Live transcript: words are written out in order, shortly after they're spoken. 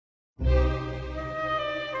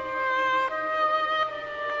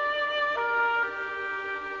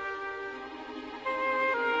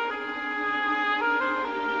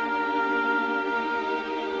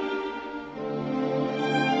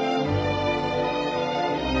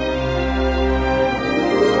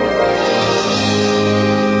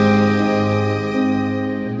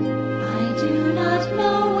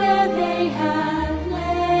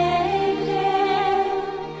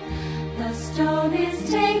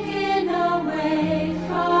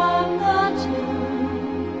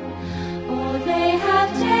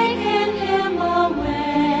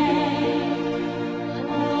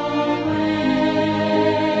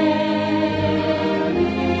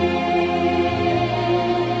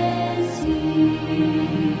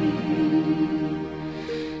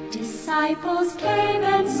Disciples came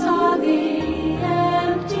and saw the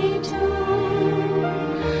empty tomb,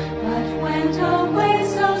 but went away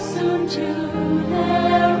so soon to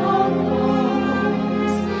their own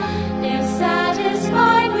homes. They're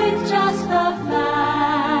satisfied with just the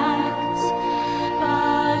facts,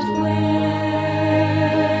 but where's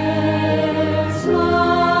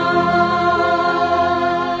my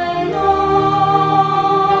Lord?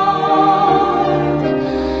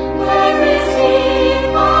 Where is He?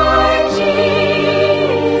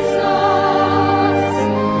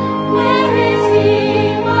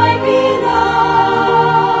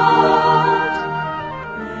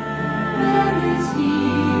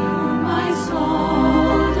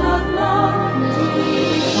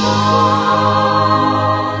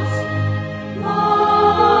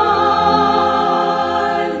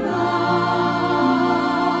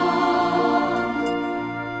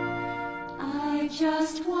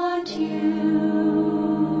 Just want you.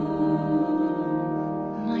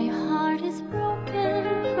 My heart is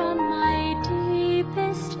broken from my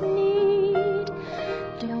deepest need.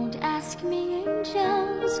 Don't ask me,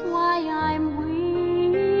 angels, why I'm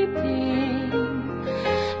weeping.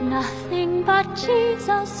 Nothing but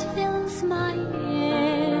Jesus fills my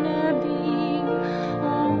inner being.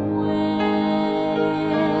 Oh, where's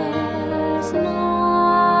my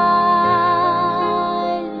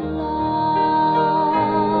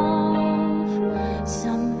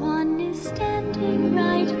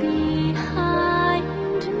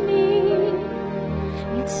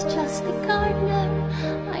the gardener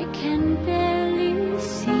I can barely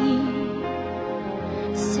see.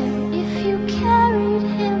 So if you carried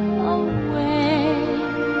him away,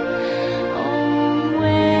 oh,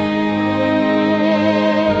 where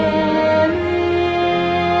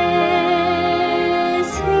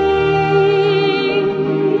is he?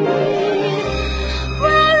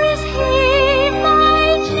 Where is he, my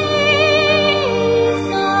Jesus?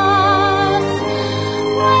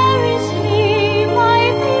 Where is he?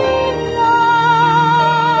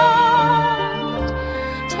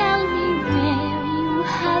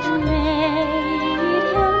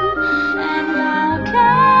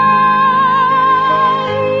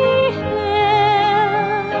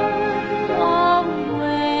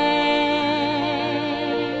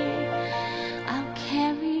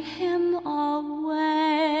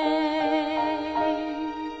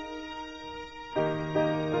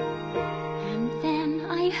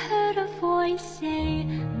 Say,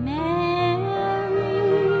 Mary,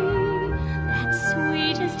 that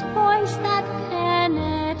sweetest voice that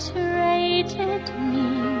penetrated me.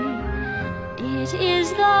 It is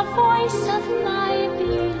the voice of my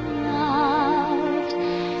beloved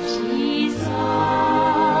Jesus.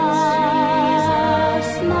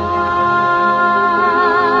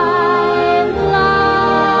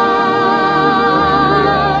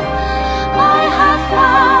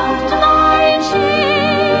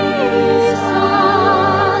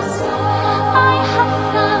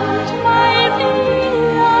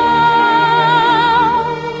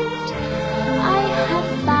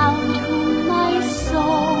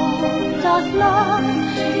 Love,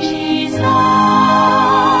 Jesus,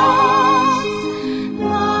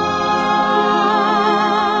 my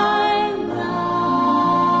love,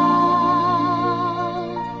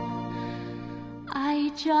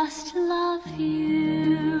 I just love you.